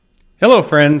Hello,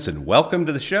 friends, and welcome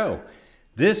to the show.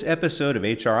 This episode of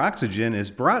HR Oxygen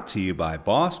is brought to you by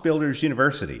Boss Builders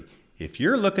University. If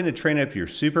you're looking to train up your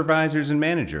supervisors and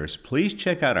managers, please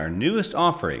check out our newest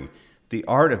offering, The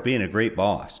Art of Being a Great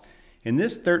Boss. In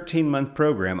this 13-month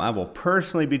program, I will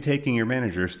personally be taking your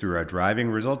managers through our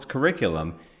Driving Results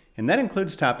curriculum, and that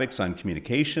includes topics on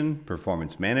communication,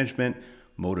 performance management,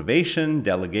 motivation,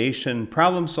 delegation,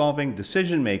 problem solving,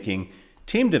 decision making,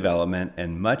 team development,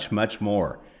 and much, much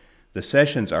more. The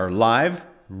sessions are live,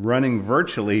 running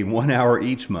virtually 1 hour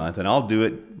each month, and I'll do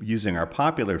it using our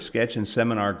popular sketch and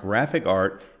seminar graphic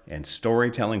art and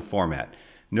storytelling format.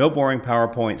 No boring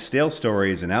PowerPoint, stale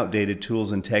stories, and outdated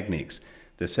tools and techniques.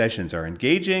 The sessions are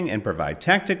engaging and provide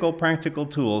tactical, practical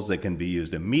tools that can be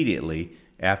used immediately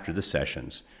after the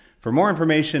sessions. For more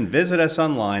information, visit us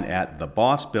online at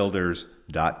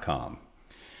thebossbuilders.com.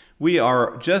 We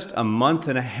are just a month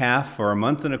and a half or a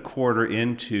month and a quarter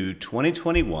into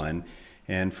 2021,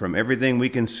 and from everything we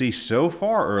can see so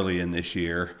far early in this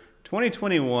year,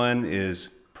 2021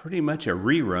 is pretty much a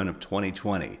rerun of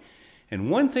 2020.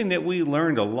 And one thing that we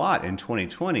learned a lot in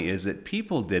 2020 is that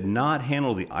people did not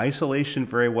handle the isolation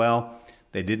very well,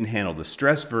 they didn't handle the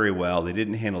stress very well, they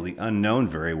didn't handle the unknown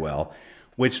very well,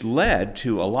 which led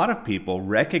to a lot of people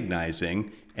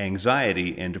recognizing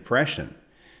anxiety and depression.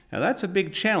 Now that's a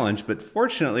big challenge, but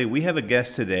fortunately we have a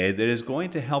guest today that is going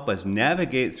to help us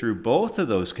navigate through both of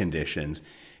those conditions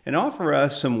and offer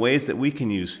us some ways that we can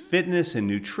use fitness and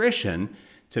nutrition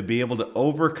to be able to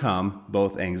overcome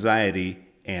both anxiety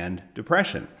and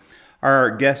depression.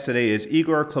 Our guest today is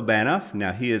Igor Klebanov.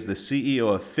 Now he is the CEO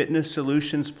of Fitness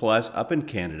Solutions Plus up in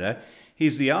Canada.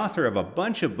 He's the author of a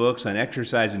bunch of books on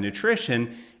exercise and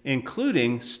nutrition,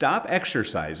 including Stop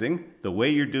Exercising, The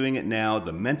Way You're Doing It Now,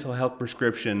 The Mental Health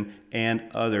Prescription, and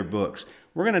other books.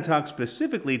 We're going to talk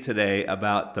specifically today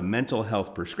about the mental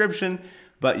health prescription,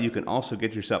 but you can also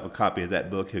get yourself a copy of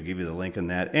that book. He'll give you the link on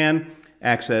that and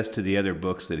access to the other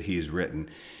books that he's written.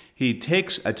 He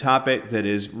takes a topic that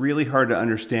is really hard to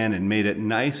understand and made it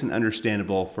nice and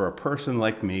understandable for a person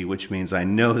like me, which means I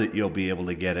know that you'll be able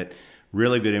to get it.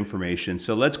 Really good information.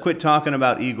 So let's quit talking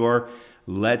about Igor.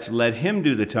 Let's let him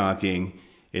do the talking.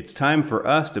 It's time for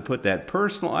us to put that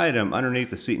personal item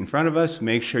underneath the seat in front of us.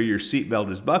 Make sure your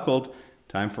seatbelt is buckled.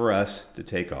 Time for us to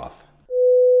take off.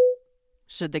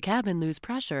 Should the cabin lose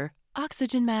pressure,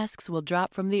 oxygen masks will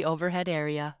drop from the overhead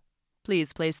area.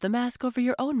 Please place the mask over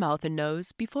your own mouth and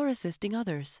nose before assisting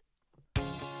others.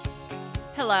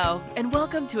 Hello, and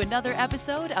welcome to another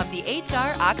episode of the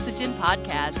HR Oxygen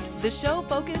Podcast, the show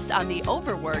focused on the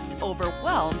overworked,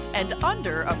 overwhelmed, and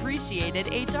underappreciated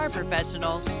HR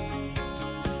professional.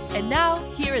 And now,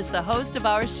 here is the host of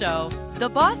our show, the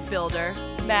Boss Builder,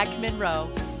 Mac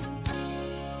Monroe.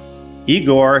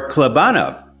 Igor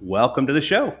Klebanov, welcome to the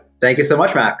show. Thank you so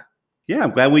much, Mac. Yeah,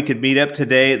 I'm glad we could meet up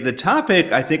today. The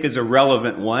topic, I think, is a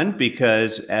relevant one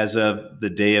because as of the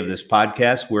day of this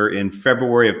podcast, we're in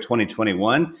February of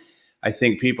 2021. I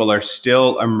think people are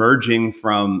still emerging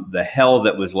from the hell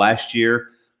that was last year,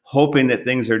 hoping that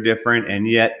things are different. And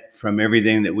yet, from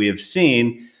everything that we have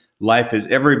seen, life is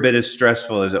every bit as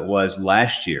stressful as it was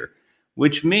last year,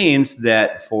 which means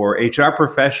that for HR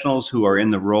professionals who are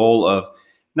in the role of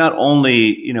not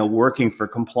only, working for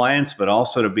compliance, but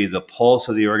also to be the pulse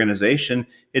of the organization,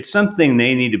 it's something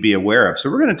they need to be aware of.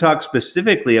 So we're going to talk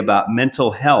specifically about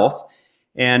mental health,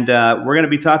 and we're going to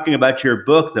be talking about your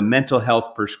book, The Mental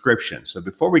Health Prescription. So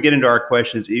before we get into our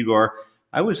questions, Igor,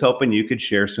 I was hoping you could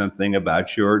share something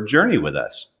about your journey with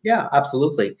us. Yeah,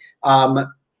 absolutely.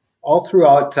 All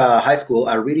throughout high school,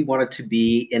 I really wanted to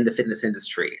be in the fitness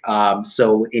industry.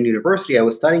 So in university, I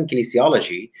was studying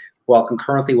kinesiology while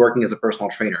concurrently working as a personal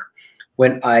trainer.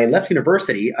 When I left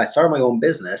university, I started my own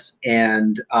business,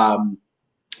 and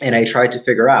I tried to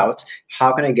figure out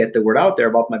how can I get the word out there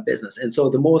about my business. And so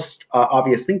the most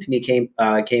obvious thing to me came,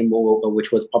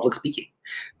 which was public speaking.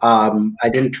 I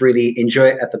didn't really enjoy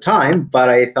it at the time, but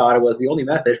I thought it was the only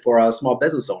method for a small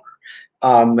business owner.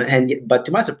 But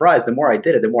to my surprise, the more I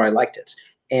did it, the more I liked it.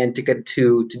 And to get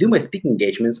to do my speaking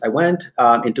engagements, I went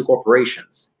into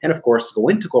corporations. And of course, to go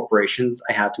into corporations,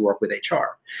 I had to work with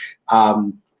HR.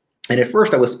 And at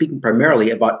first, I was speaking primarily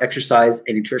about exercise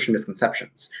and nutrition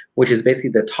misconceptions, which is basically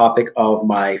the topic of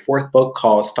my fourth book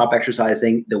called Stop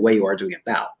Exercising, The Way You Are Doing It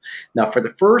Now. Now, for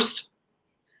the first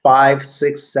 5,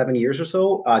 6, 7 years or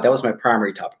so, that was my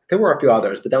primary topic. There were a few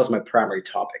others, but that was my primary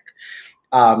topic.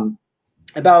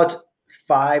 About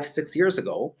 5, 6 years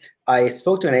ago, I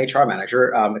spoke to an HR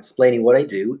manager explaining what I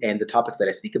do and the topics that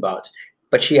I speak about.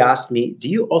 But she asked me, do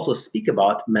you also speak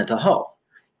about mental health?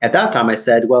 At that time, I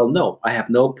said, well, no, I have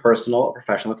no personal or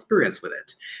professional experience with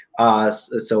it.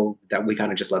 So that we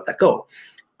kind of just let that go.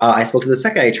 I spoke to the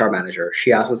second HR manager.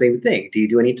 She asked the same thing. Do you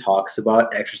do any talks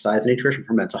about exercise and nutrition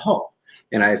for mental health?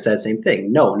 And I said same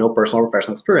thing. No personal or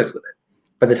professional experience with it.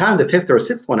 By the time the fifth or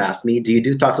sixth one asked me, do you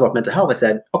do talks about mental health? I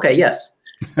said, okay, yes.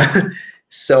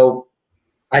 So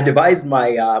I devised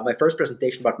my first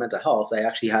presentation about mental health. I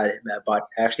actually had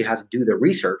to do the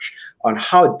research on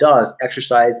how does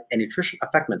exercise and nutrition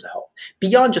affect mental health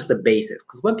beyond just the basics.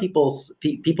 Because when people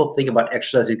think about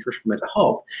exercise and nutrition for mental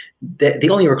health, the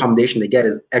only recommendation they get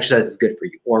is exercise is good for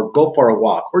you, or go for a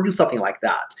walk, or do something like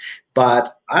that. But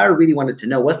I really wanted to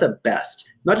know what's the best,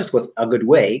 not just what's a good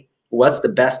way, what's the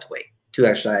best way to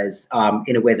exercise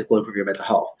in a way that will improve your mental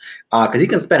health. Because you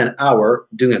can spend an hour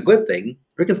doing a good thing,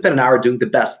 or you can spend an hour doing the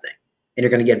best thing, and you're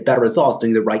going to get better results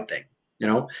doing the right thing.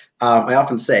 I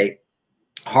often say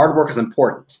hard work is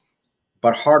important,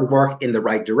 but hard work in the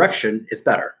right direction is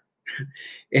better.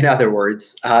 In other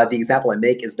words, the example I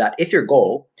make is that if your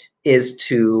goal is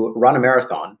to run a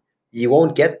marathon, you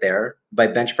won't get there by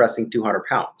bench pressing 200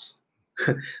 pounds.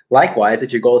 Likewise,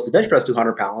 if your goal is to bench press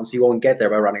 200 pounds, you won't get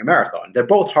there by running a marathon. They're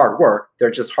both hard work.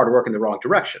 They're just hard work in the wrong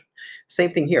direction.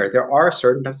 Same thing here. There are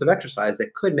certain types of exercise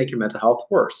that could make your mental health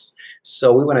worse.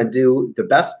 So we want to do the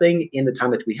best thing in the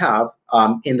time that we have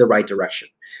in the right direction.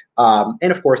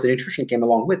 And of course, the nutrition came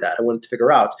along with that. I wanted to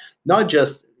figure out not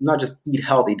just eat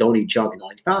healthy, don't eat junk, and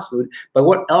don't eat fast food, but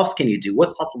what else can you do?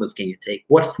 What supplements can you take?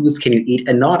 What foods can you eat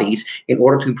and not eat in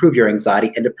order to improve your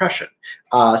anxiety and depression?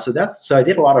 So I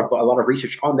did a lot of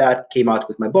research on that. Came out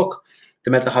with my book,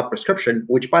 The Mental Health Prescription,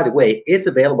 which, by the way, is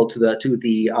available to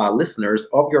the listeners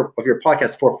of your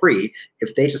podcast for free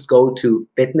if they just go to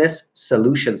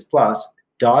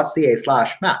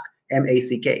fitnesssolutionsplus.ca/MACK,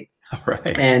 MACK. All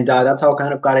right. And that's how I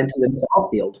kind of got into the mental health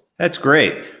field. That's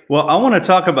great. Well, I want to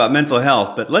talk about mental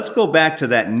health, but let's go back to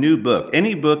that new book.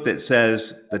 Any book that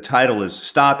says the title is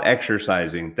Stop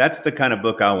Exercising, that's the kind of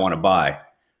book I want to buy.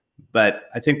 But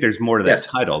I think there's more to that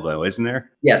title, though, isn't there?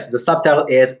 Yes, the subtitle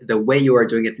is The Way You Are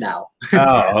Doing It Now.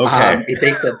 Oh, okay. It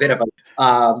takes a bit of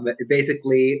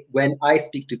basically, when I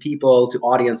speak to people, to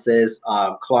audiences,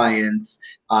 clients,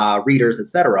 readers,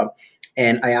 etc.,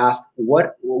 and I ask,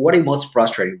 what are you most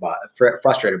frustrated by?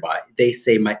 They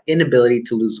say, my inability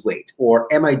to lose weight, or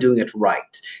am I doing it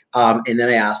right? And then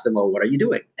I ask them, well, what are you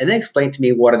doing? And they explain to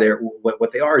me what they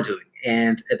are doing.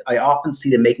 And I often see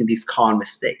them making these common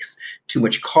mistakes: too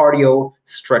much cardio,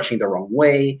 stretching the wrong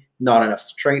way, not enough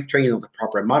strength training, not the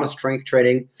proper amount of strength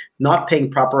training, not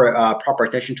paying proper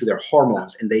attention to their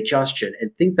hormones and digestion,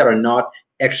 and things that are not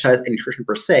exercise and nutrition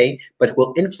per se, but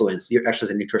will influence your exercise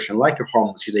and nutrition, like your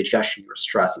hormones, your digestion, your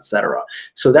stress, etc.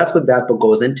 So that's what that book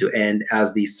goes into. And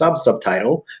as the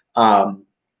subtitle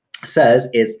says,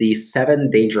 it's the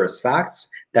 7 dangerous facts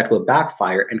that will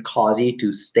backfire and cause you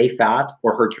to stay fat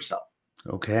or hurt yourself.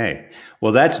 Okay.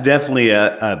 Well, that's definitely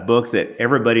a book that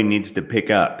everybody needs to pick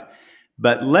up.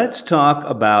 But let's talk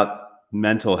about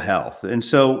mental health. And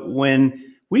so when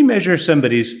we measure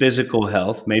somebody's physical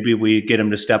health, maybe we get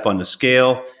them to step on the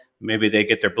scale, maybe they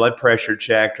get their blood pressure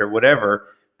checked or whatever,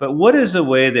 but what is a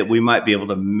way that we might be able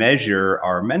to measure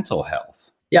our mental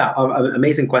health? Yeah,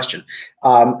 amazing question.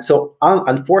 So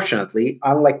unfortunately,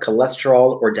 unlike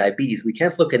cholesterol or diabetes, we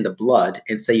can't look in the blood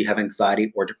and say you have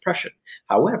anxiety or depression.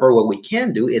 However, what we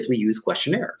can do is we use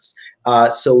questionnaires.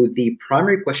 So the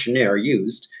primary questionnaire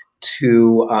used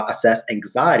to assess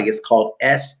anxiety is called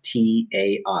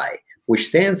STAI, which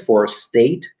stands for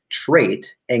State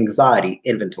Trait Anxiety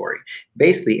Inventory.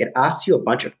 Basically, it asks you a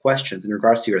bunch of questions in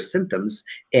regards to your symptoms,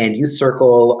 and you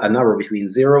circle a number between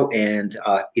 0 and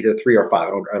either 3 or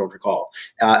 5. I don't recall.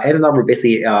 And the number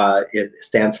basically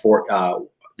stands for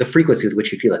the frequency with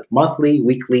which you feel it: monthly,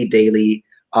 weekly, daily,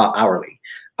 hourly.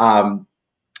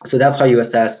 So that's how you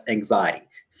assess anxiety.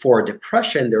 For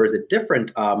depression, there is a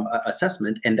different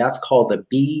assessment, and that's called the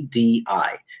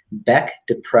BDI, Beck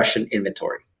Depression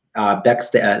Inventory. Beck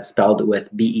spelled with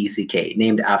BECK,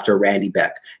 named after Randy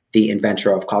Beck, the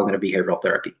inventor of cognitive behavioral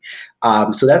therapy.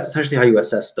 So that's essentially how you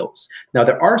assess those. Now,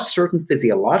 there are certain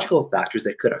physiological factors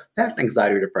that could affect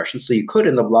anxiety or depression. So you could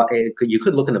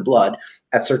look in the blood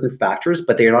at certain factors,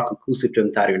 but they are not conclusive to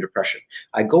anxiety or depression.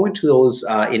 I go into those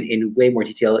in way more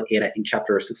detail in, I think,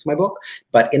 chapter 6 of my book.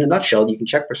 But in a nutshell, you can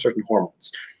check for certain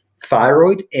hormones.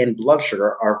 Thyroid and blood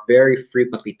sugar are very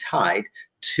frequently tied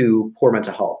to poor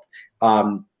mental health.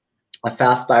 A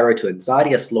fast thyroid to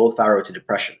anxiety, a slow thyroid to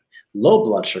depression. Low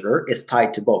blood sugar is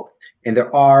tied to both. And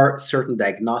there are certain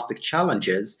diagnostic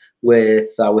challenges with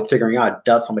figuring out,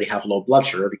 does somebody have low blood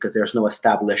sugar, because there's no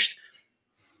established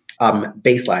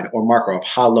baseline or marker of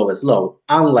how low is low.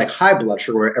 Unlike high blood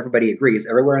sugar, where everybody agrees,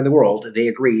 everywhere in the world, they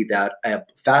agree that a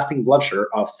fasting blood sugar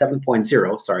of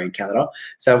 7.0, sorry, in Canada,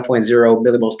 7.0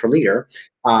 millimoles per liter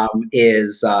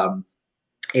is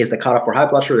the cutoff for high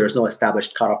blood sugar. There's no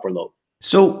established cutoff for low.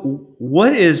 So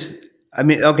what is, I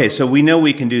mean, okay, so we know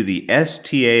we can do the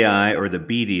STAI or the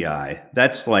BDI.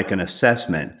 That's like an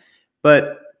assessment.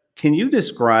 But can you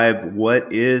describe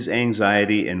what is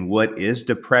anxiety and what is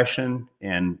depression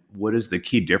and what is the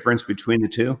key difference between the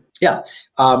two? Yeah,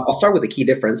 I'll start with the key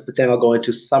difference, but then I'll go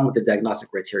into some of the diagnostic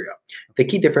criteria. The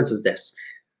key difference is this.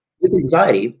 With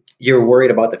anxiety, you're worried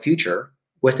about the future.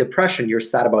 With depression, you're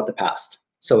sad about the past.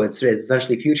 So it's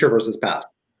essentially future versus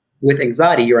past. With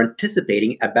anxiety, you're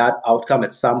anticipating a bad outcome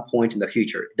at some point in the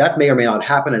future. That may or may not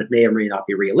happen, and it may or may not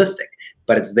be realistic,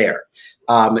 but it's there.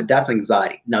 That's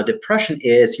anxiety. Now, depression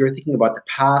is you're thinking about the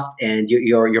past, and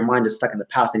your mind is stuck in the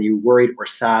past, and you're worried or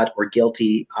sad or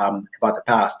guilty about the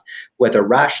past, whether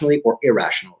rationally or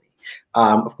irrationally.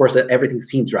 Of course, everything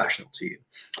seems rational to you,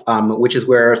 which is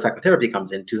where psychotherapy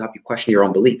comes in to help you question your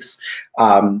own beliefs.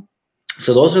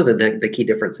 So those are the key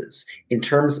differences. In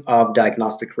terms of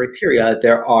diagnostic criteria,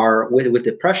 there are, with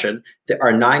depression, there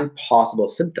are 9 possible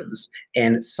symptoms,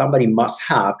 and somebody must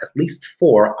have at least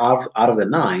 4 out of the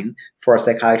 9 for a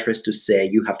psychiatrist to say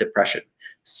you have depression.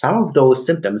 Some of those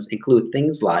symptoms include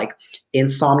things like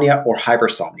insomnia or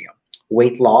hypersomnia,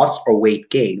 weight loss or weight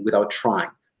gain without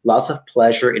trying, loss of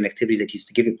pleasure in activities that used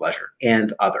to give you pleasure,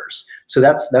 and others. So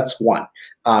that's one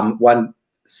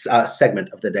segment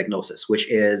of the diagnosis, which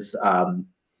is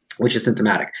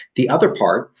symptomatic. The other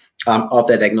part of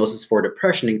the diagnosis for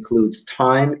depression includes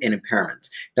time and impairment.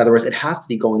 In other words, it has to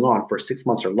be going on for 6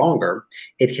 months or longer.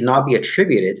 It cannot be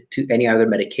attributed to any other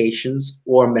medications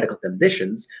or medical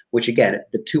conditions, which again,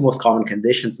 the 2 most common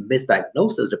conditions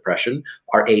misdiagnosed as depression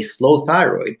are a slow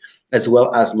thyroid as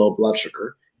well as low blood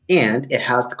sugar. And it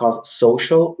has to cause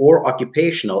social or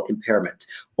occupational impairment.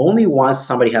 Only once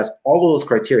somebody has all of those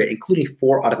criteria, including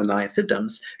 4 out of the 9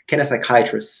 symptoms, can a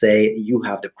psychiatrist say you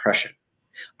have depression.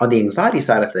 On the anxiety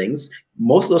side of things,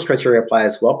 most of those criteria apply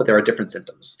as well, but there are different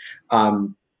symptoms.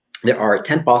 There are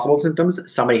 10 possible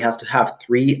symptoms. Somebody has to have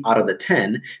 3 out of the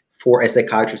 10 for a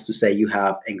psychiatrist to say you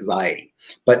have anxiety.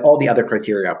 But all the other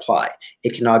criteria apply.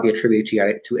 It cannot be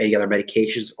attributed to any other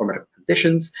medications or medical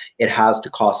conditions. It has to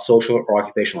cause social or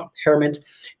occupational impairment,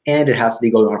 and it has to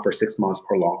be going on for 6 months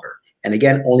or longer. And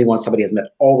again, only once somebody has met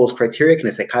all those criteria can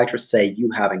a psychiatrist say you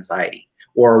have anxiety,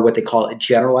 or what they call a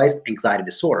generalized anxiety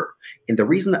disorder. And the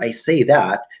reason I say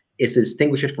that is to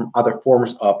distinguish it from other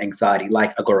forms of anxiety,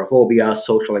 like agoraphobia,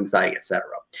 social anxiety, etc.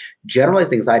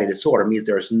 Generalized anxiety disorder means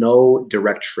there's no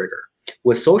direct trigger.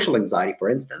 With social anxiety,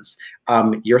 for instance,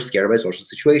 you're scared by social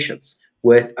situations.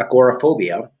 With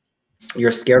agoraphobia,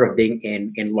 you're scared of being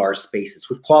in large spaces.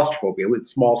 With claustrophobia, with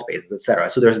small spaces, etc.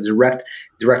 So there's a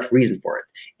direct reason for it.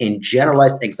 In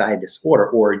generalized anxiety disorder,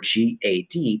 or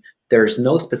GAD, there's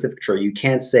no specific trigger. You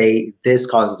can't say this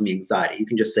causes me anxiety. You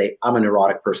can just say I'm a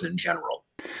neurotic person in general.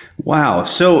 Wow.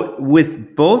 So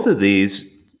with both of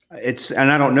these,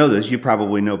 and I don't know this, you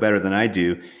probably know better than I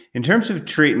do. In terms of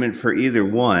treatment for either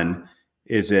one,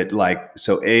 is it like,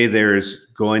 so A, there's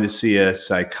going to see a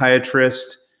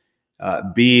psychiatrist,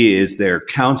 B, is there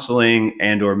counseling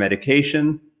and or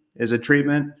medication as a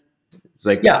treatment? It's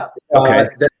like, yeah. Okay.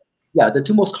 The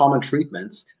 2 most common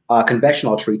treatments,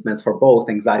 conventional treatments for both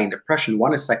anxiety and depression.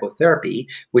 One is psychotherapy,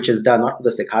 which is done not with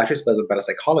a psychiatrist, but a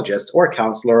psychologist or a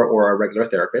counselor or a regular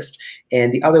therapist.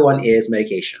 And the other one is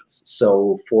medications.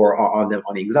 So on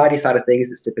the anxiety side of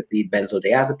things, it's typically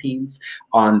benzodiazepines.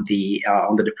 On the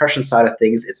depression side of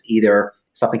things, it's either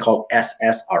something called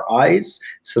SSRIs,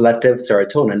 selective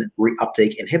serotonin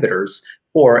reuptake inhibitors,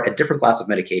 or a different class of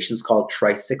medications called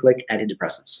tricyclic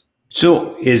antidepressants.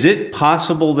 So is it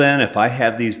possible then, if I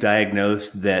have these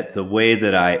diagnosed, that the way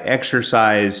that I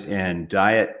exercise and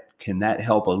diet, can that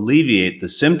help alleviate the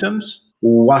symptoms?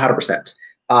 100%.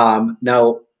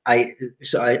 Now,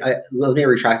 let me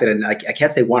retract it, and I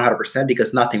can't say 100%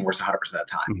 because nothing works 100% of the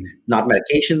time. Mm-hmm. Not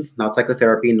medications, not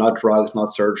psychotherapy, not drugs, not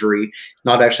surgery,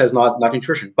 not exercise, not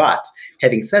nutrition. But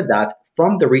having said that,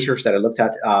 from the research that I looked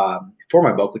at for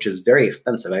my book, which is very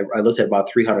extensive, I looked at about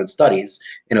 300 studies,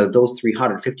 and of those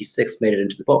 356 made it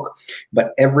into the book.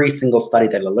 But every single study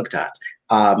that I looked at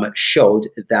showed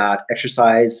that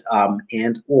exercise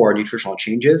and or nutritional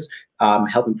changes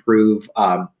help improve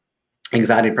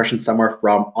anxiety and depression somewhere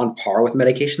from on par with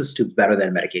medications to better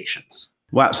than medications.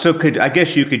 Wow. So I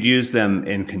guess you could use them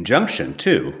in conjunction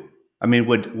too. I mean,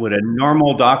 would a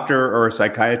normal doctor or a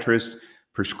psychiatrist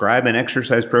prescribe an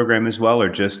exercise program as well, or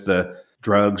just the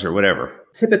drugs or whatever?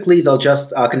 Typically, they'll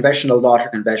just conventional doctor,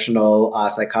 conventional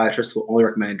psychiatrists will only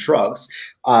recommend drugs.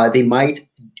 They might,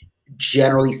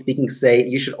 generally speaking, say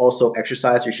you should also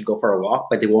exercise, you should go for a walk,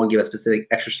 but they won't give a specific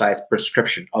exercise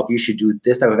prescription of you should do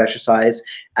this type of exercise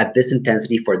at this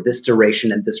intensity for this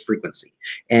duration and this frequency.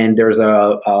 And there's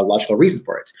a logical reason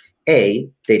for it. A,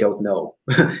 they don't know.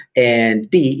 And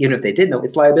B, even if they did know,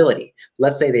 it's liability.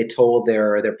 Let's say they told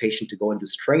their patient to go and do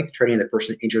strength training and the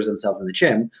person injures themselves in the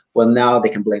gym. Well, now they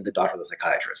can blame the doctor or the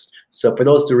psychiatrist. So for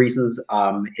those two reasons,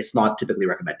 it's not typically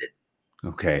recommended.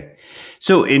 Okay.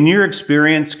 So in your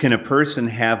experience, can a person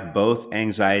have both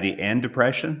anxiety and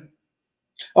depression?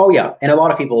 Oh yeah, and a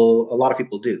lot of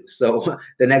people do. So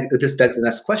this begs the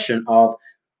next question of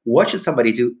what should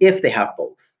somebody do if they have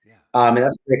both? Yeah. And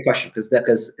that's a great question because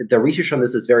the research on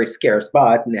this is very scarce.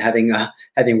 But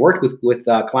having worked with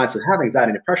clients who have anxiety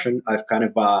and depression,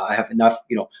 I have enough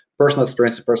personal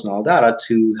experience and personal data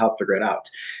to help figure it out.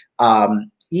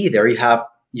 Either you have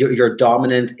your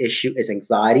dominant issue is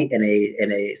anxiety and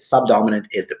a subdominant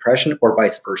is depression, or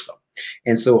vice versa.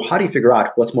 And so how do you figure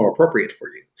out what's more appropriate for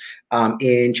you?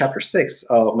 In chapter 6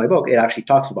 of my book, it actually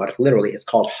talks about it. Literally, it's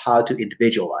called How to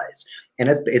Individualize. And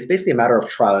it's basically a matter of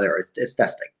trial and error. It's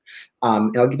testing.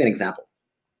 And I'll give you an example.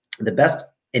 The best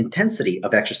intensity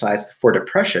of exercise for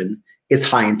depression is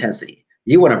high intensity.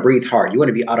 You want to breathe hard. You want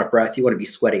to be out of breath. You want to be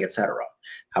sweating, etc.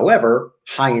 However,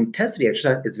 high intensity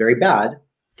exercise is very bad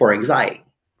for anxiety.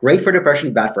 Great for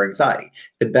depression, bad for anxiety.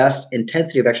 The best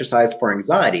intensity of exercise for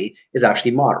anxiety is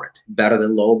actually moderate, better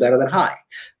than low, better than high.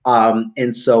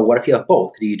 And so what if you have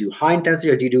both? Do you do high intensity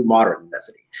or do you do moderate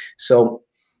intensity? So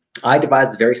I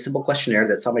devised a very simple questionnaire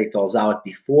that somebody fills out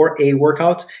before a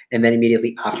workout and then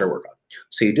immediately after a workout.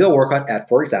 So you do a workout at,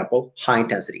 for example, high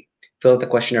intensity. Fill out the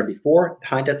questionnaire before the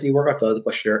high intensity workout, fill out the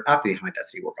questionnaire after the high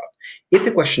intensity workout. If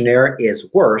the questionnaire is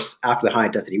worse after the high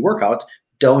intensity workout,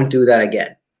 don't do that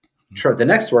again. Sure, the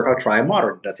next workout, try a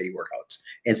moderate intensity workout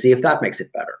and see if that makes it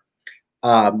better.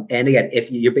 And again, if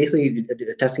you're basically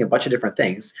testing a bunch of different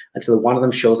things until one of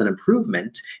them shows an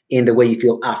improvement in the way you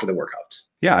feel after the workout.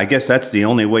 Yeah, I guess that's the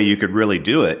only way you could really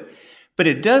do it. But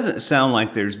it doesn't sound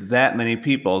like there's that many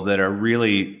people that are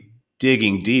really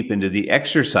digging deep into the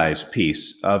exercise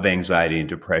piece of anxiety and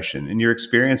depression. In your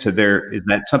experience, is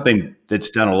that something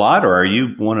that's done a lot, or are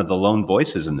you one of the lone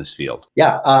voices in this field?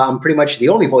 Yeah, I'm pretty much the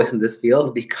only voice in this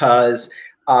field because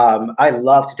I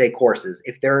love to take courses.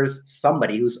 If there's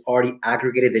somebody who's already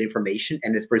aggregated the information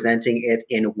and is presenting it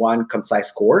in one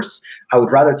concise course, I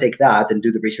would rather take that than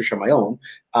do the research on my own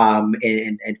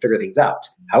and figure things out.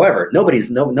 However,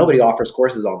 nobody offers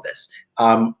courses on this.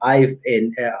 I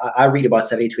read about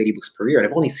 70 to 80 books per year, and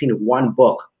I've only seen one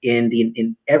book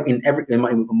in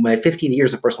my 15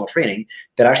 years of personal training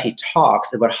that actually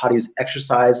talks about how to use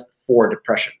exercise for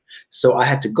depression. So I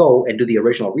had to go and do the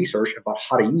original research about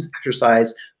how to use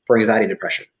exercise for anxiety and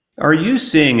depression. Are you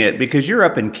seeing it, because you're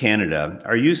up in Canada,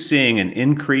 are you seeing an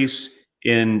increase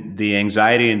in the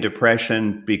anxiety and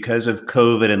depression because of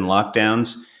COVID and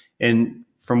lockdowns? And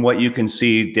from what you can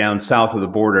see down south of the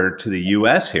border to the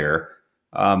US here,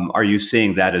 are you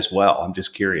seeing that as well? I'm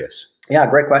just curious. Yeah,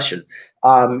 great question.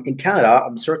 In Canada,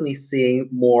 I'm certainly seeing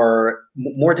more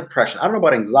depression. I don't know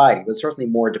about anxiety, but certainly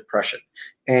more depression.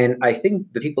 And I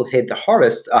think the people hit the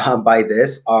hardest by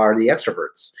this are the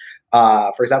extroverts.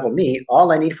 For example, me,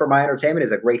 all I need for my entertainment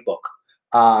is a great book.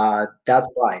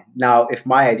 That's fine. Now, if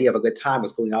my idea of a good time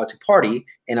was going out to party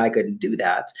and I couldn't do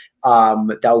that,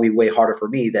 that would be way harder for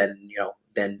me than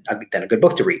a good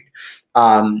book to read.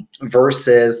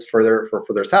 Versus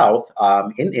further south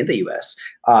in the US,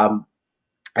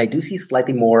 I do see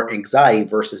slightly more anxiety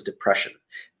versus depression.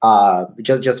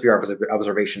 Just your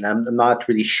observation. I'm not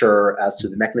really sure as to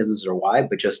the mechanisms or why,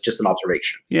 but just an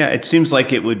observation. Yeah, it seems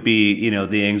like it would be,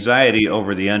 the anxiety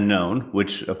over the unknown,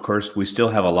 which of course we still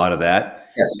have a lot of that.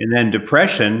 Yes. And then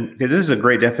depression, because this is a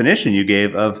great definition you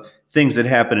gave of things that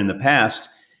happened in the past,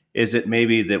 is it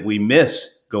maybe that we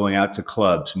miss going out to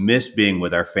clubs, miss being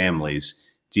with our families.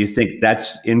 Do you think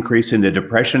that's increasing the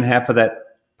depression half of that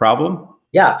problem?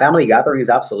 Yeah, family gatherings,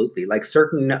 absolutely. Like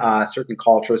certain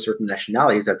cultures, certain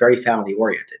nationalities are very family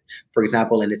oriented. For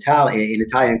example, in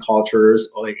Italian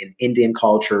cultures or in Indian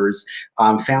cultures,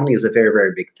 family is a very,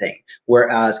 very big thing.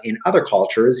 Whereas in other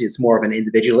cultures, it's more of an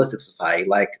individualistic society,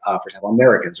 like for example,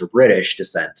 Americans or British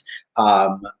descent.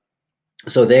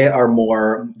 So they're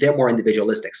more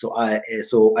individualistic. So I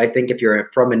think if you're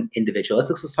from an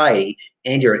individualistic society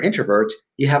and you're an introvert,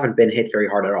 you haven't been hit very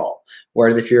hard at all.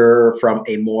 Whereas if you're from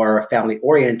a more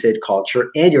family-oriented culture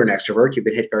and you're an extrovert, you've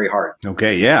been hit very hard.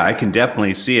 Okay, yeah, I can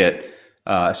definitely see it,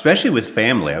 especially with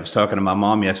family. I was talking to my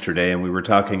mom yesterday, and we were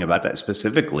talking about that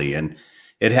specifically. And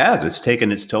It has. It's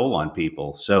taken its toll on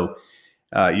people. So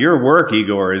your work,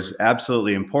 Igor, is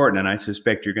absolutely important, and I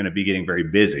suspect you're going to be getting very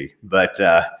busy. But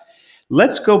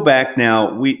let's go back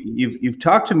now. You've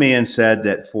talked to me and said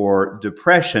that for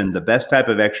depression, the best type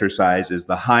of exercise is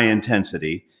the high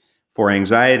intensity. For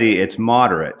anxiety, it's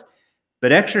moderate.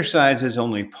 But exercise is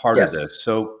only part of Yes. this.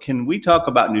 So can we talk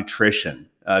about nutrition,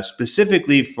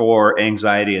 specifically for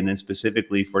anxiety and then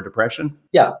specifically for depression?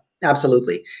 Yeah,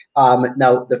 absolutely.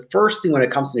 Now, the first thing when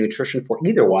it comes to nutrition for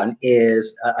either one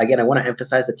is, again, I want to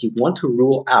emphasize that you want to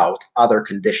rule out other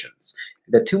conditions.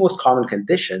 The two most common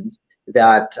conditions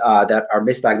that are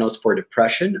misdiagnosed for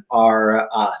depression are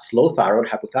slow thyroid,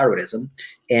 hypothyroidism,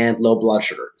 and low blood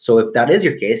sugar. So if that is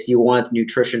your case, you want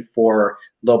nutrition for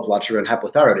low blood sugar and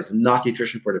hypothyroidism, not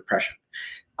nutrition for depression.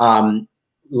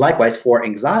 Likewise, for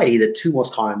anxiety, the two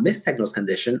most common misdiagnosed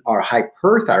conditions are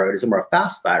hyperthyroidism or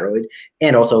fast thyroid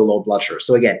and also low blood sugar.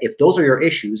 So again, if those are your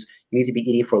issues, you need to be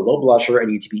eating for low blood sugar and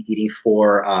you need to be eating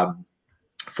for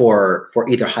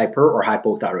either hyper or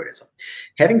hypothyroidism.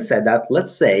 Having said that,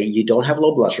 let's say you don't have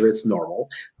low blood sugar, it's normal,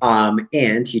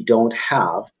 and you don't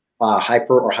have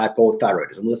hyper or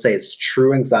hypothyroidism. Let's say it's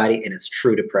true anxiety and it's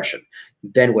true depression.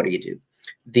 Then what do?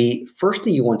 The first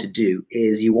thing you want to do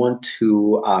is you want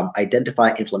to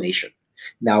identify inflammation.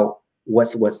 Now,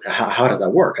 how does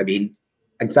that work? I mean,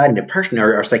 anxiety and depression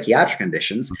are psychiatric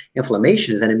conditions.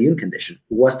 Inflammation is an immune condition.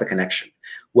 What's the connection?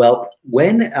 Well,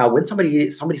 when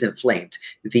somebody's inflamed,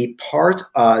 the part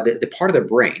of the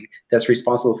brain that's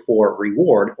responsible for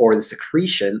reward or the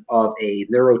secretion of a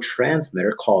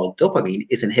neurotransmitter called dopamine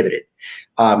is inhibited.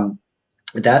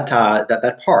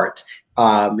 That part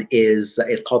is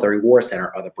called the reward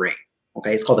center of the brain.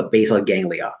 Okay, it's called the basal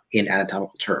ganglia in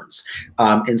anatomical terms.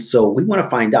 And so we want to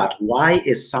find out, why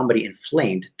is somebody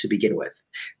inflamed to begin with?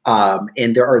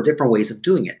 And there are different ways of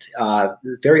doing it.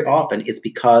 Very often it's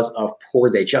because of poor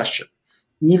digestion,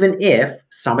 even if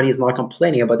somebody is not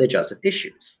complaining about digestive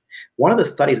issues. One of the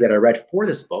studies that I read for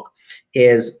this book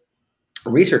is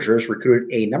researchers recruited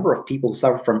a number of people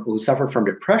who suffered from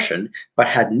depression but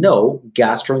had no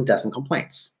gastrointestinal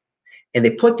complaints. And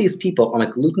they put these people on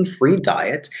a gluten-free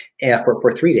diet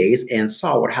for 3 days and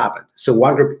saw what happened. So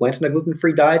one group went on a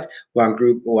gluten-free diet, one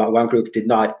group did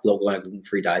not go on a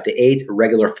gluten-free diet. They ate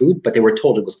regular food, but they were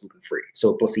told it was gluten-free,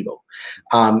 so placebo.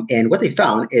 And what they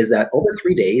found is that over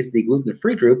 3 days, the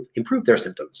gluten-free group improved their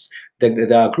symptoms. The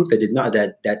group that did not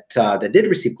that did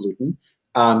receive gluten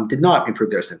did not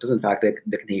improve their symptoms. In fact, they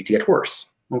continued to get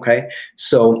worse. Okay,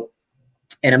 so.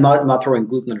 And I'm not throwing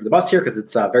gluten under the bus here because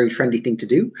it's a very trendy thing to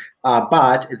do.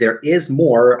 But there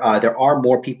are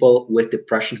more people with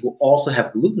depression who also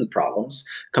have gluten problems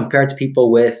compared to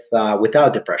people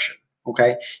without depression.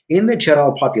 Okay, in the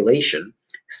general population,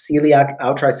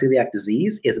 outright celiac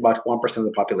disease is about 1% of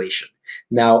the population.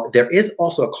 Now, there is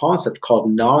also a concept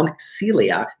called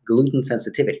non-celiac gluten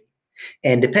sensitivity.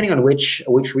 And depending on which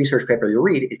research paper you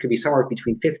read, it could be somewhere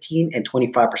between 15 and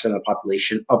 25% of the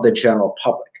population of the general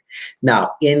public.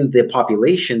 Now, in the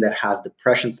population that has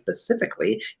depression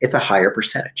specifically, it's a higher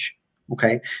percentage.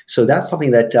 Okay, so that's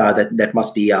something that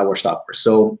must be watched out for.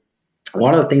 So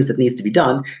one of the things that needs to be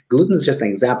done, gluten is just an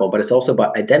example, but it's also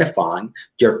about identifying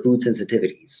your food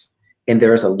sensitivities. And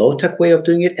there is a low-tech way of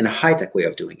doing it and a high-tech way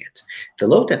of doing it. The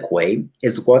low-tech way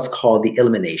is what's called the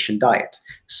elimination diet.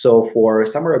 So for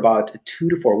somewhere about 2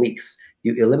 to 4 weeks,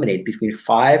 you eliminate between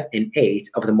 5 and 8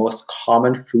 of the most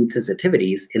common food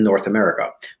sensitivities in North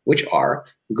America, which are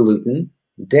gluten,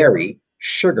 dairy,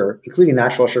 sugar, including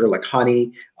natural sugar like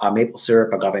honey, maple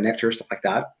syrup, agave nectar, stuff like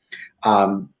that,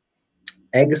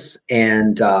 eggs,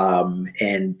 and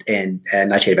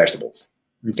nightshade vegetables.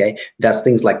 Okay, that's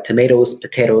things like tomatoes,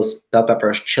 potatoes, bell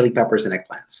peppers, chili peppers, and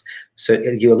eggplants. So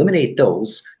you eliminate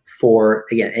those for,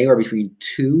 again, anywhere between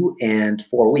 2 and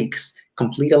 4 weeks,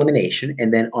 complete elimination.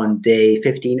 And then on day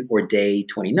 15 or day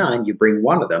 29, you bring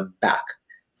one of them back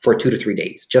for 2 to 3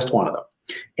 days, just one of them.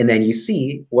 And then you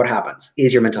see what happens.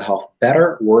 Is your mental health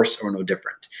better, worse, or no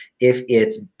different? If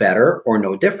it's better or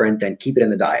no different, then keep it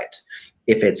in the diet.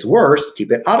 If it's worse,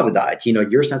 keep it out of the diet.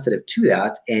 You're sensitive to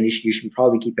that, and you should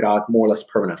probably keep it out more or less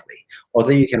permanently, although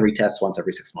you can retest once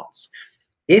every 6 months.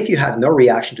 If you had no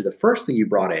reaction to the first food you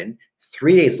brought in,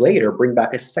 3 days later, bring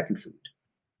back a second food,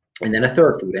 and then a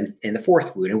third food, and the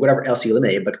fourth food, and whatever else you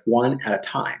eliminated, but one at a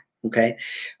time. Okay,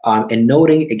 and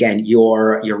noting again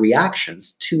your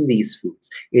reactions to these foods.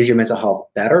 Is your mental health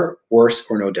better, worse,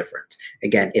 or no different?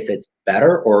 Again, if it's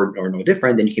better or no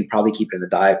different, then you can probably keep it in the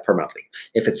diet permanently.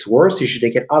 If it's worse, you should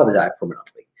take it out of the diet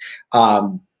permanently.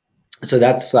 So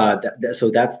that's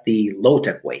the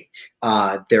low-tech way.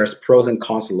 There's pros and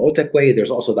cons to the low-tech way. There's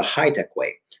also the high-tech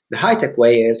way. The high-tech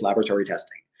way is laboratory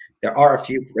testing. There are a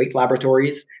few great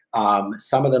laboratories.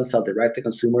 Some of them sell direct to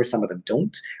consumers, some of them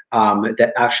don't.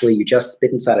 That actually you just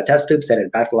spit inside a test tube, send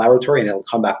it back to the laboratory, and it'll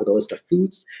come back with a list of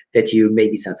foods that you may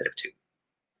be sensitive to.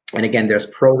 And again, there's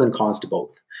pros and cons to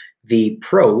both. The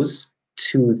pros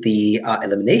to the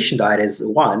elimination diet is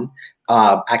one,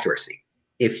 accuracy.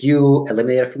 If you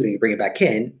eliminate a food and you bring it back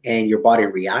in and your body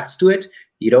reacts to it,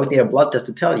 you don't need a blood test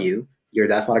to tell you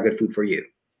that's not a good food for you.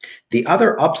 The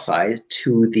other upside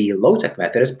to the low-tech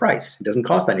method is price. It doesn't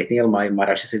cost anything. It might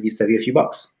actually save you a few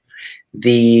bucks.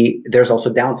 There's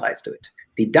also downsides to it.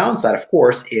 The downside, of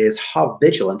course, is how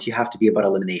vigilant you have to be about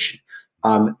elimination.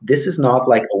 This is not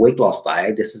like a weight loss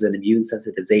diet. This is an immune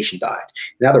sensitization diet.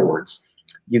 In other words,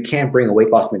 you can't bring a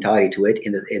weight loss mentality to it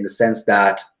in the sense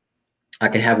that I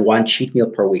can have one cheat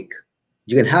meal per week.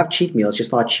 You can have cheat meals,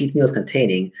 just not cheat meals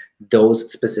containing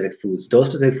those specific foods. Those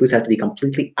specific foods have to be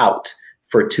completely out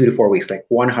for 2 to 4 weeks, like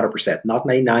 100%, not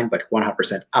 99, but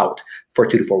 100% out for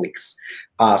 2 to 4 weeks.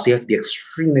 So you have to be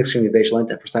extremely, extremely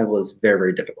vigilant. And for some people, it's very,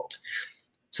 very difficult.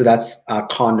 So that's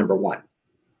con number one.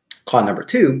 Con number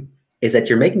two is that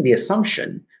you're making the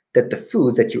assumption that the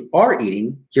foods that you are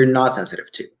eating, you're not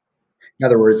sensitive to. In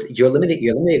other words, you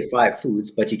eliminated 5 foods,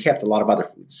 but you kept a lot of other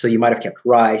foods. So you might have kept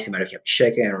rice, you might have kept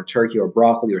chicken or turkey or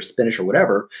broccoli or spinach or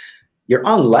whatever. You're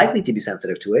unlikely to be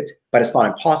sensitive to it, but it's not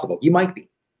impossible. You might be,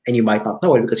 and you might not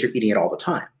know it because you're eating it all the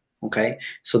time. Okay,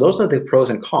 so those are the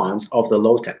pros and cons of the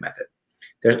low-tech method.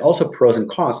 There's also pros and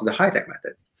cons to the high-tech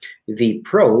method. The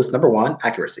pros, number one,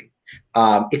 accuracy.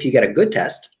 If you get a good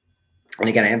test, and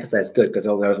again, I emphasize good because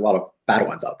there's a lot of bad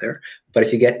ones out there, but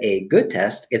if you get a good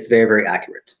test, it's very, very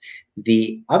accurate.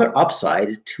 The other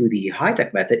upside to the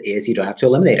high-tech method is you don't have to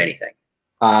eliminate anything.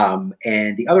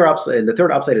 And the other upside, and the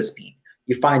third upside is speed.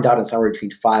 You find out in somewhere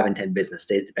between 5 and 10 business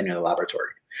days, depending on the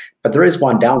laboratory. But there is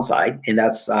one downside, and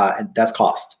that's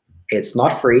cost. It's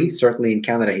not free. Certainly in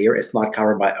Canada here, it's not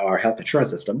covered by our health insurance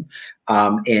system,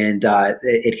 and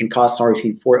it can cost somewhere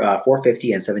between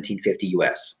 $450 and $1,750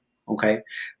 US. Okay,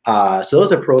 so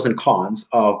those are pros and cons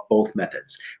of both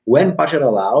methods. When budget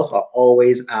allows, I'll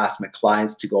always ask my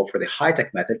clients to go for the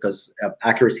high-tech method because of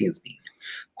accuracy and speed.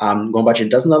 When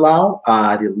budget doesn't allow,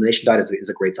 the elimination diet is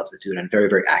a great substitute and very,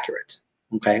 very accurate.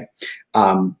 Okay,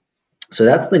 so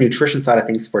that's the nutrition side of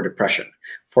things for depression.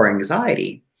 For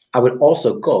anxiety, I would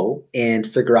also go and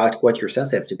figure out what you're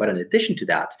sensitive to. But in addition to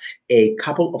that, a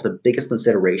couple of the biggest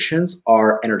considerations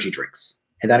are energy drinks,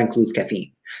 and that includes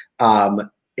caffeine.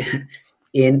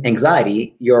 In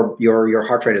anxiety, your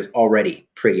heart rate is already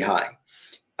pretty high.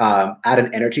 Add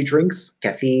in energy drinks,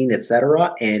 caffeine,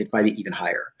 etc., and it might be even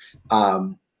higher.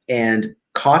 And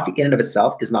coffee in and of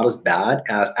itself is not as bad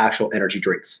as actual energy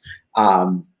drinks.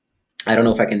 I don't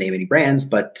know if I can name any brands,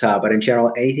 but in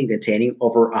general, anything containing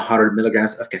over 100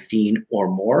 milligrams of caffeine or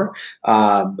more,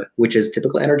 which is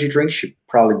typical energy drinks, should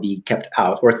probably be kept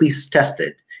out, or at least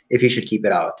tested if you should keep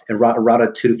it out, and run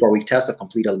a 2 to 4 week test of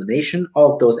complete elimination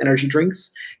of those energy drinks,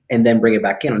 and then bring it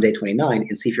back in on day 29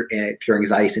 and see if your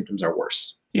anxiety symptoms are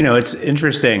worse. You know, it's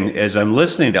interesting as I'm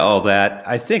listening to all that.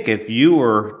 I think if you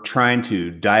were trying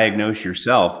to diagnose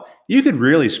yourself, you could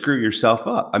really screw yourself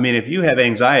up. I mean, if you have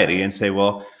anxiety and say,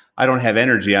 well, I don't have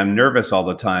energy, I'm nervous all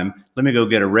the time, let me go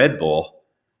get a Red Bull,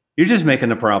 you're just making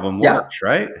the problem worse,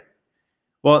 right?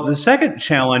 Well, the second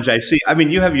challenge I see, I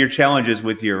mean, you have your challenges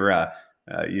with your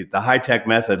the high-tech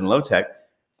method and low-tech.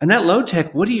 And that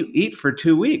low-tech, what do you eat for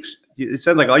 2 weeks? It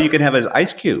sounds like all you can have is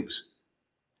ice cubes.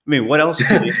 I mean, what else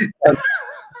can you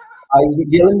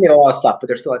You eliminate a lot of stuff, but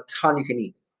there's still a ton you can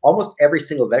eat. Almost every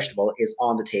single vegetable is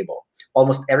on the table.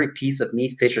 Almost every piece of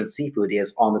meat, fish, and seafood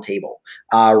is on the table.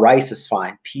 Rice is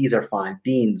fine. Peas are fine.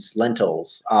 Beans,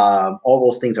 lentils, all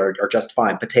those things are just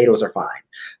fine. Potatoes are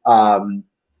fine.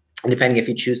 Depending if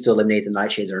you choose to eliminate the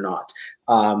nightshades or not.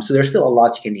 So there's still a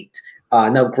lot you can eat.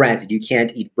 Now, granted, you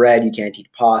can't eat bread, you can't eat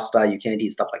pasta, you can't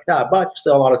eat stuff like that, but there's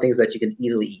still a lot of things that you can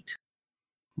easily eat.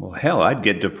 Well, hell, I'd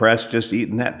get depressed just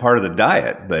eating that part of the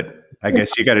diet, but I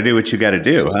guess you got to do what you got to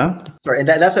do, huh? Sorry, and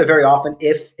that's why very often,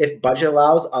 if budget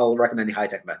allows, I'll recommend the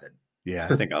high-tech method. Yeah,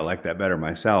 I think I like that better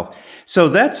myself. So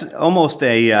that's almost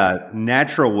a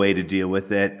natural way to deal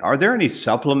with it. Are there any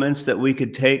supplements that we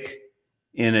could take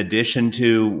in addition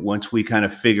to, once we kind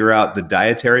of figure out the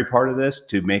dietary part of this,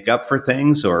 to make up for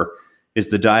things, or is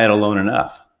the diet alone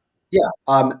enough?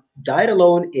 Yeah, diet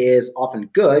alone is often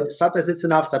good. Sometimes it's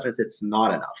enough, sometimes it's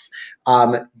not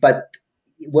enough. But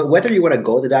whether you want to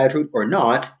go the diet route or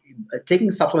not, taking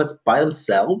supplements by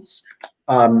themselves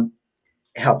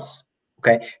helps.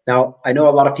 Okay. Now, I know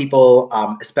a lot of people,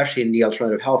 especially in the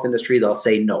alternative health industry, they'll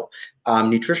say no.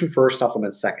 Nutrition first,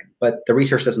 supplements second. But the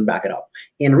research doesn't back it up.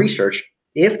 In research,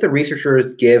 If the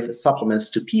researchers give supplements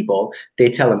to people, they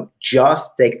tell them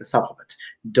just take the supplement.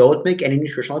 Don't make any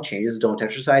nutritional changes. Don't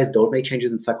exercise. Don't make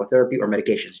changes in psychotherapy or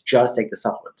medications. Just take the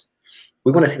supplement.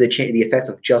 We want to see the effects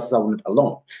of just supplement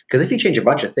alone. Because if you change a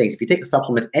bunch of things, if you take a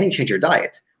supplement and you change your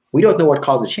diet, we don't know what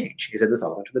caused the change. Is it the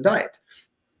supplement or the diet?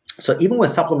 So even when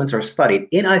supplements are studied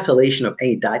in isolation of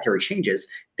any dietary changes,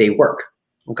 they work.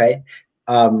 Okay.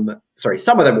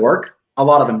 Some of them work, a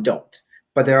lot of them don't.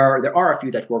 But there are a few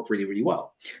that work really, really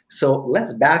well. So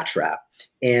let's backtrack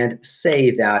and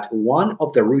say that one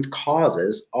of the root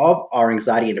causes of our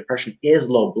anxiety and depression is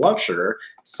low blood sugar.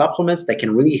 Supplements that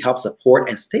can really help support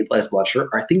and stabilize blood sugar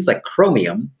are things like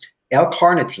chromium,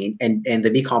 L-carnitine, and the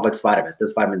B-complex vitamins.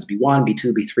 There's vitamins B1,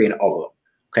 B2, B3, and all of them.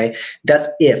 Okay, that's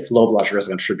if low blood sugar is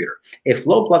a contributor. If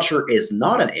low blood sugar is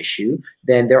not an issue,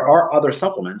 then there are other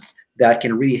supplements that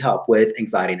can really help with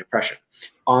anxiety and depression.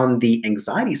 On the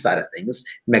anxiety side of things,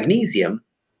 magnesium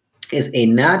is a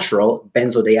natural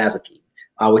benzodiazepine,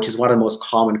 which is one of the most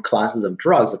common classes of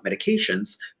drugs, of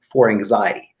medications for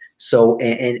anxiety. So,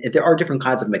 and there are different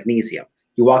kinds of magnesium.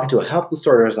 You walk into a health food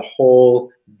store, there's a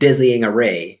whole dizzying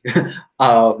array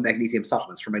of magnesium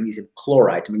supplements, from magnesium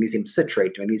chloride to magnesium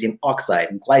citrate to magnesium oxide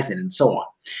and glycine and so on.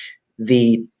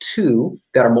 The two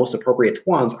that are most appropriate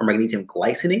ones are magnesium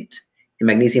glycinate and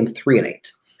magnesium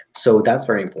threonate. So that's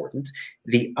very important.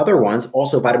 The other ones,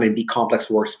 also vitamin B complex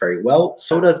works very well.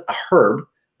 So does a herb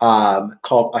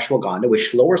called ashwagandha,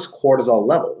 which lowers cortisol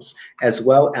levels, as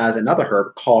well as another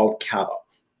herb called kava.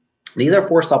 These are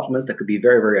 4 supplements that could be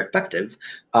very, very effective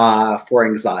for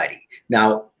anxiety.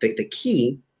 Now, the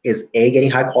key is A,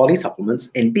 getting high quality supplements,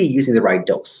 and B, using the right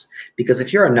dose. Because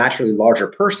if you're a naturally larger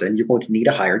person, you're going to need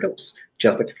a higher dose.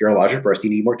 Just like if you're a larger person,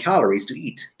 you need more calories to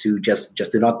eat to just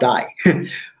to not die.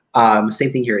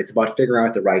 Same thing here. It's about figuring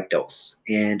out the right dose.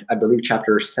 And I believe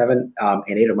chapter 7 and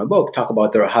 8 of my book talk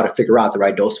about how to figure out the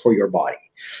right dose for your body.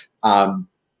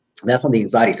 That's on the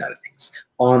anxiety side of things.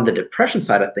 On the depression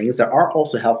side of things, there are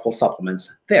also helpful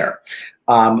supplements there.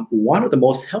 One of the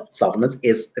most helpful supplements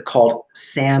is called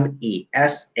SAMe,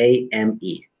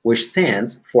 S-A-M-E, which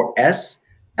stands for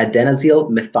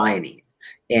S-adenosyl methionine.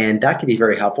 And that can be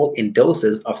very helpful in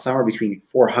doses of somewhere between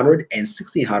 400 and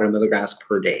 1600 milligrams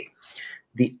per day.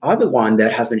 The other one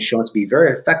that has been shown to be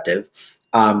very effective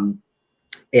in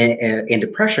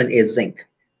depression is zinc.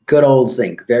 Good old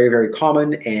zinc, very, very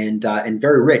common and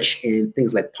very rich in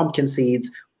things like pumpkin seeds,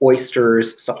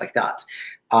 oysters, stuff like that.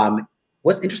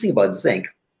 What's interesting about zinc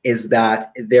is that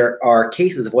there are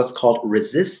cases of what's called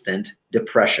resistant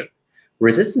depression.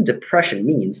 Resistant depression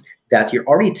means that you're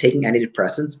already taking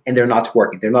antidepressants and they're not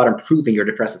working. They're not improving your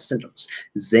depressive symptoms.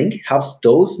 Zinc helps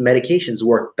those medications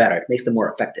work better. It makes them more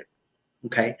effective.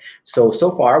 Okay, so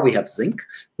far we have zinc,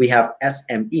 we have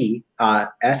SME,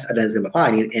 S-adenosyl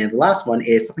methionine, and the last one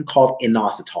is something called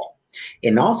inositol.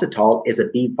 Inositol is a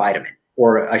B vitamin,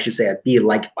 or I should say a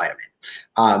B-like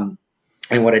vitamin.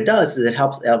 And what it does is it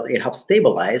helps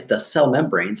stabilize the cell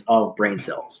membranes of brain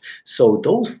cells. So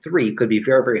those 3 could be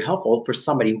very, very helpful for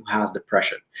somebody who has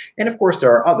depression. And of course,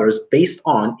 there are others based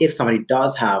on if somebody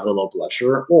does have the low blood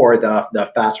sugar or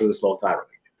the fast or the slow thyroid.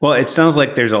 Well, it sounds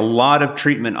like there's a lot of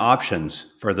treatment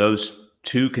options for those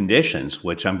 2 conditions,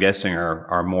 which I'm guessing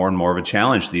are more and more of a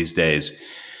challenge these days.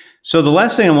 So the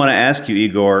last thing I want to ask you,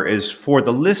 Igor, is for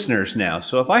the listeners now.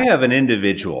 So if I have an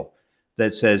individual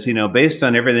that says, based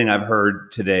on everything I've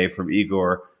heard today from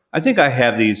Igor, I think I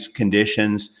have these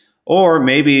conditions, or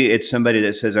maybe it's somebody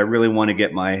that says, I really want to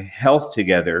get my health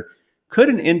together. Could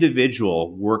an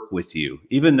individual work with you,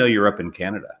 even though you're up in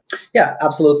Canada? Yeah,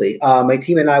 absolutely. My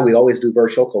team and I, we always do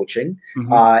virtual coaching.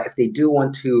 Mm-hmm. If they do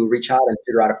want to reach out and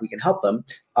figure out if we can help them,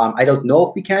 I don't know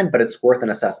if we can, but it's worth an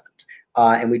assessment.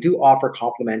 And we do offer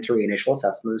complimentary initial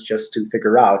assessments just to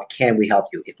figure out, can we help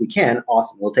you? If we can,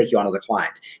 awesome, we'll take you on as a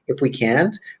client. If we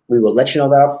can't, we will let you know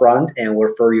that up front and we'll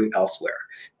refer you elsewhere.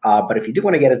 But if you do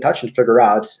want to get in touch and figure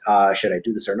out, should I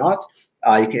do this or not,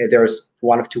 there's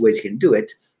one of 2 ways you can do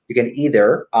it. You can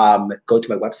either go to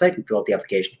my website and fill out the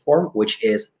application form, which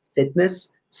is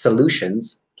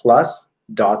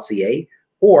fitnesssolutionsplus.ca,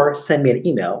 or send me an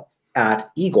email at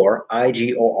Igor,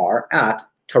 I-G-O-R, at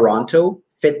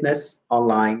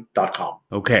torontofitnessonline.com.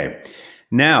 Okay.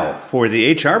 Now, for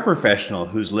the HR professional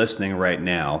who's listening right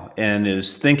now and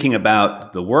is thinking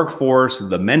about the workforce,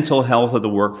 the mental health of the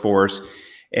workforce,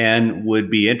 and would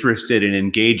be interested in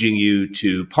engaging you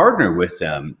to partner with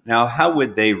them. Now, how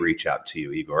would they reach out to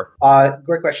you, Igor?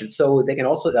 Great question. So they can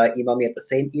also email me at the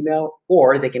same email,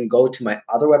 or they can go to my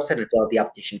other website and fill out the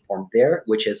application form there,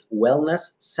 which is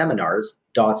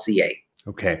wellnessseminars.ca.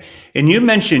 Okay. And you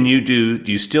mentioned do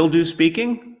you still do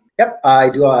speaking? Yep, I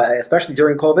do. Especially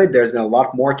during COVID, there's been a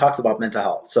lot more talks about mental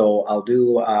health. So I'll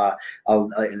do.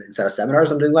 Instead of seminars,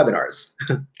 I'm doing webinars.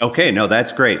 Okay, no,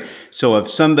 that's great. So if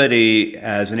somebody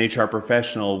as an HR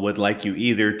professional would like you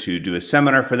either to do a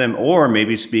seminar for them or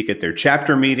maybe speak at their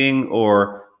chapter meeting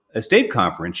or a state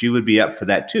conference, you would be up for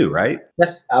that too, right?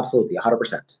 Yes, absolutely,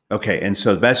 100%. Okay, and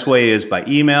so the best way is by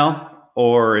email,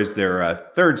 or is there a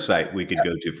third site we could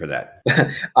go to for that?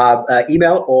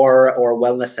 Email or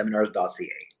wellnessseminars.ca.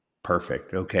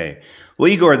 Perfect. Okay. Well,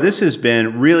 Igor, this has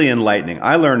been really enlightening.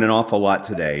 I learned an awful lot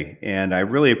today, and I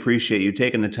really appreciate you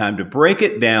taking the time to break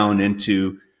it down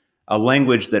into a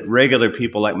language that regular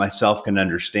people like myself can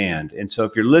understand. And so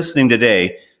if you're listening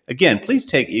today, again, please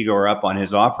take Igor up on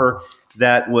his offer.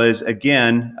 That was,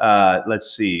 again, let's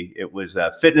see, it was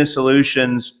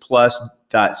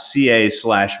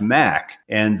fitnesssolutions+.ca/Mac,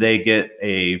 and they get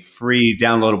a free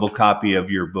downloadable copy of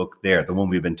your book there, the one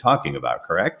we've been talking about,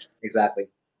 correct? Exactly.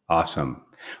 Awesome.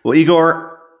 Well,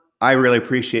 Igor, I really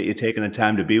appreciate you taking the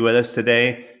time to be with us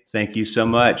today. Thank you so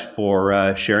much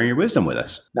for sharing your wisdom with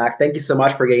us. Mac, thank you so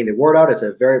much for getting the word out. It's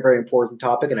a very, very important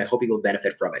topic, and I hope you will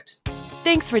benefit from it.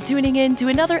 Thanks for tuning in to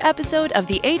another episode of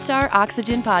the HR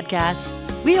Oxygen Podcast.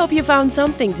 We hope you found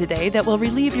something today that will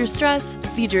relieve your stress,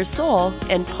 feed your soul,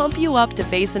 and pump you up to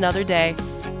face another day.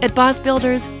 At Boss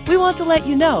Builders, we want to let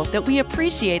you know that we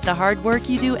appreciate the hard work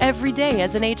you do every day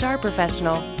as an HR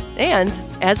professional. And,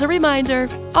 as a reminder,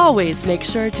 always make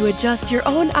sure to adjust your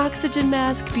own oxygen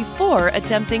mask before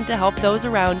attempting to help those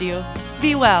around you.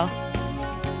 Be well.